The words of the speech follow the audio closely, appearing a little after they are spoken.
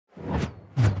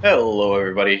Hello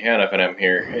everybody, NFNM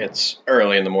here. It's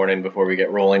early in the morning before we get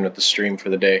rolling with the stream for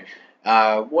the day.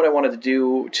 What I wanted to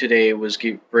do today was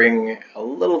bring a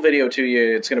little video to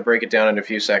you. It's going to break it down into a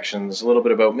few sections, a little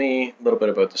bit about me, a little bit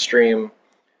about the stream,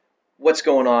 what's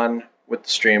going on with the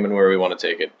stream and where we want to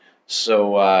take it.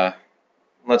 So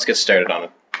let's get started on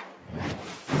it.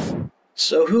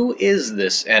 So who is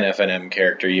this NFNM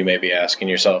character, you may be asking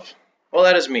yourself? Well,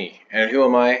 that is me. And who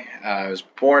am I? I was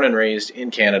born and raised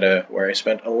in Canada, where I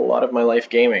spent a lot of my life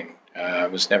gaming. I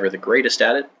was never the greatest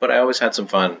at it, but I always had some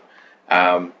fun.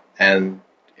 And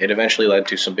it eventually led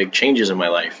to some big changes in my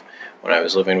life. When I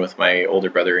was living with my older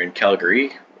brother in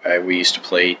Calgary, we used to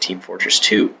play Team Fortress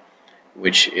 2,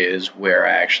 which is where I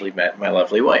actually met my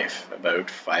lovely wife about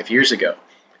 5 years ago.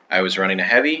 I was running a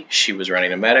heavy, she was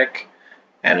running a medic,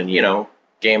 and,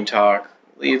 game talk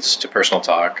leads to personal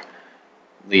talk,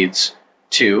 leads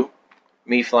to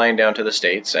me flying down to the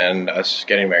States and us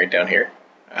getting married down here.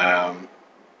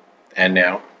 And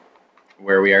now,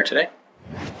 where we are today.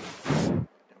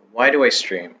 Why do I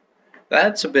stream?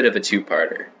 That's a bit of a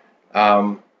two-parter.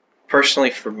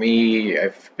 Personally, for me,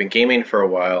 I've been gaming for a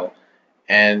while,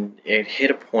 and it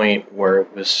hit a point where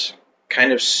it was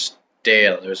kind of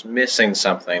stale. It was missing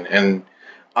something, and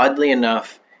oddly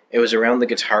enough, it was around the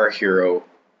Guitar Hero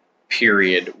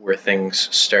period where things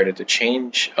started to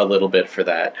change a little bit for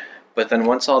that. But then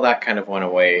once all that kind of went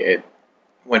away, it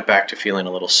went back to feeling a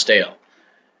little stale.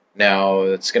 Now,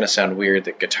 it's going to sound weird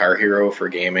that Guitar Hero for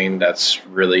gaming, that's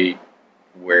really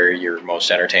where your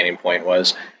most entertaining point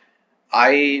was.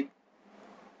 When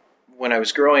I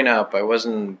was growing up, I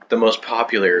wasn't the most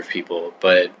popular of people,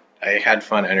 but I had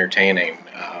fun entertaining.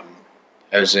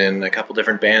 I was in a couple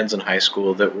different bands in high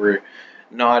school that were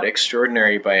not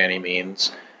extraordinary by any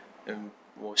means.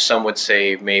 Some would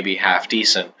say maybe half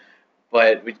decent,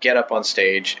 but we'd get up on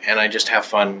stage and I just have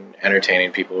fun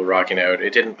entertaining people, rocking out.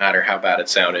 It didn't matter how bad it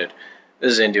sounded. I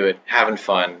was into it, having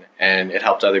fun, and it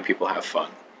helped other people have fun.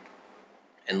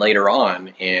 And later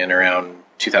on, in around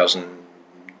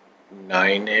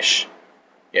 2009-ish,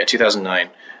 2009,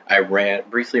 I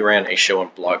briefly ran a show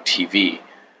on Blog TV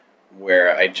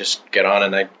where I just get on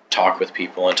and I talk with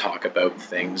people and talk about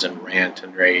things and rant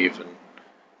and rave, and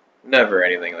never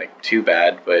anything like too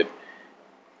bad, but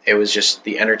it was just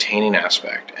the entertaining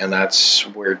aspect, and that's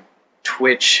where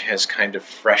Twitch has kind of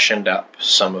freshened up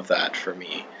some of that for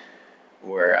me,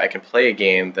 where I can play a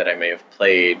game that I may have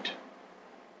played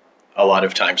a lot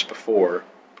of times before,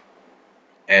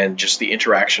 and just the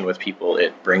interaction with people,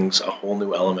 it brings a whole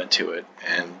new element to it,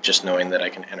 and just knowing that I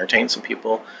can entertain some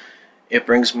people, it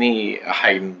brings me a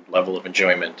heightened level of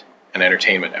enjoyment and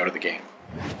entertainment out of the game.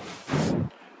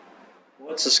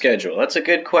 What's the schedule? That's a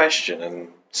good question, and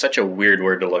such a weird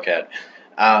word to look at.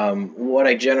 What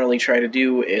I generally try to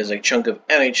do is a chunk of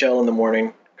NHL in the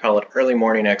morning, call it early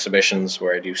morning exhibitions,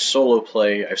 where I do solo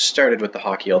play. I've started with the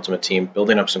Hockey Ultimate Team,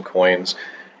 building up some coins,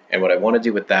 and what I want to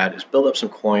do with that is build up some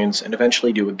coins and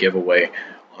eventually do a giveaway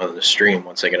on the stream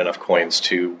once I get enough coins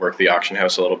to work the auction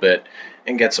house a little bit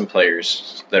and get some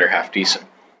players that are half decent.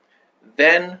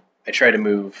 Then I try to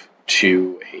move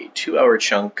to a 2-hour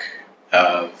chunk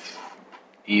of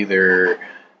either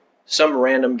some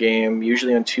random game.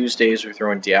 Usually on Tuesdays we're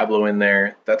throwing Diablo in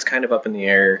there. That's kind of up in the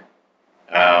air.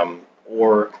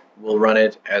 Or we'll run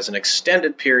it as an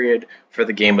extended period for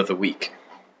the game of the week.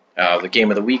 The game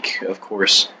of the week, of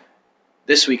course,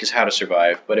 this week is How to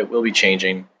Survive, but it will be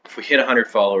changing. If we hit 100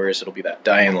 followers, it'll be that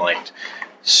Dying Light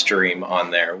stream on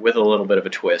there with a little bit of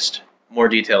a twist. More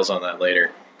details on that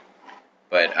later.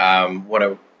 But I'll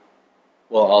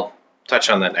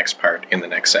touch on that next part in the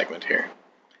next segment here.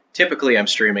 Typically, I'm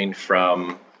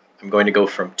going to go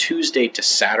from Tuesday to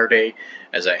Saturday,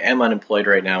 as I am unemployed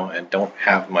right now and don't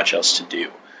have much else to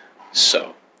do.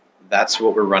 So, that's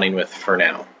what we're running with for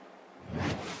now.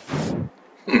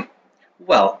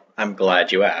 Well, I'm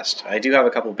glad you asked. I do have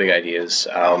a couple big ideas.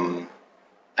 I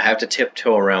have to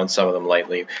tiptoe around some of them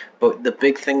lightly, but the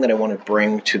big thing that I want to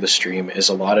bring to the stream is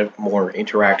a lot of more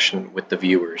interaction with the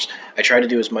viewers. I try to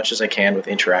do as much as I can with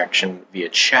interaction via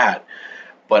chat,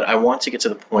 but I want to get to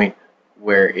the point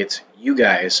where it's you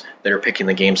guys that are picking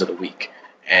the games of the week.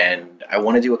 And I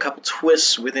want to do a couple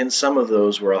twists within some of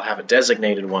those where I'll have a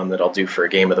designated one that I'll do for a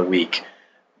game of the week.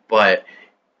 But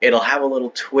it'll have a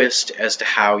little twist as to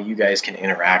how you guys can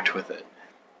interact with it.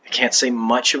 I can't say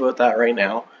much about that right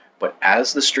now, but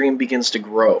as the stream begins to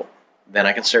grow, then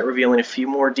I can start revealing a few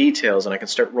more details and I can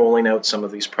start rolling out some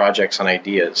of these projects and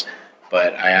ideas.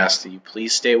 But I ask that you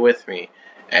please stay with me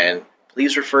and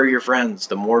please refer your friends.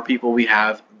 The more people we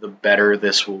have, the better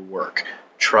this will work.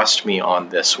 Trust me on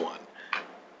this one.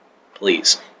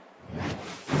 Please.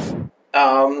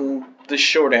 The the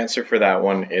short answer for that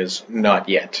one is not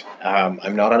yet.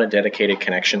 I'm not on a dedicated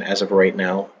connection as of right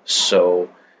now, so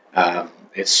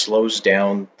it slows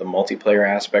down the multiplayer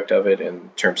aspect of it in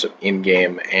terms of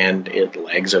in-game, and it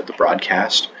lags out the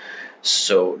broadcast.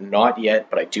 So not yet,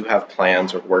 but I do have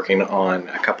plans. We're working on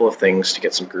a couple of things to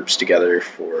get some groups together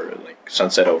for like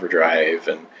Sunset Overdrive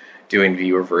and doing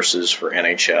viewer versus for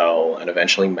NHL and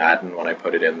eventually Madden when I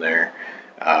put it in there.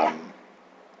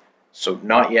 So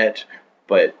not yet,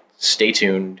 but stay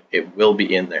tuned. It will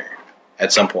be in there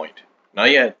at some point. Not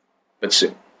yet, but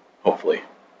soon, hopefully.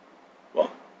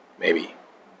 Well, maybe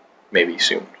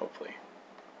soon, hopefully.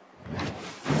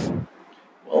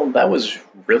 Well, that was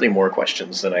really more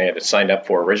questions than I had signed up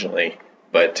for originally,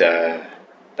 but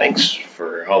thanks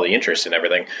for all the interest and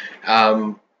everything.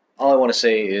 All I want to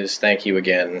say is thank you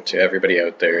again to everybody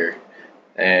out there,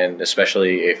 and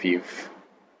especially if you've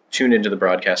tuned into the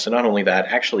broadcast, and not only that,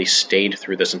 actually stayed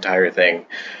through this entire thing.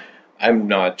 I'm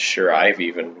not sure I've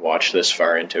even watched this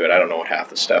far into it. I don't know what half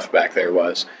the stuff back there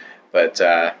was, but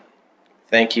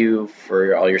thank you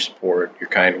for all your support, your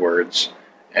kind words,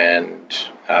 and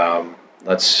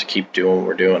let's keep doing what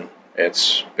we're doing.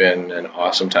 It's been an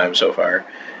awesome time so far,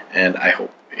 and I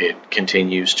hope it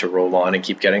continues to roll on and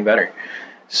keep getting better.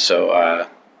 So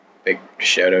big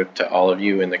shout out to all of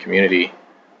you in the community,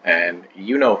 and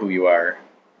you know who you are.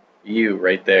 You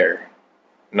right there.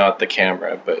 Not the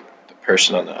camera, but the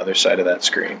person on the other side of that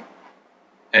screen.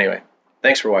 Anyway,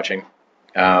 thanks for watching.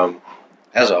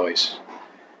 As always,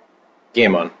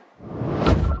 game on.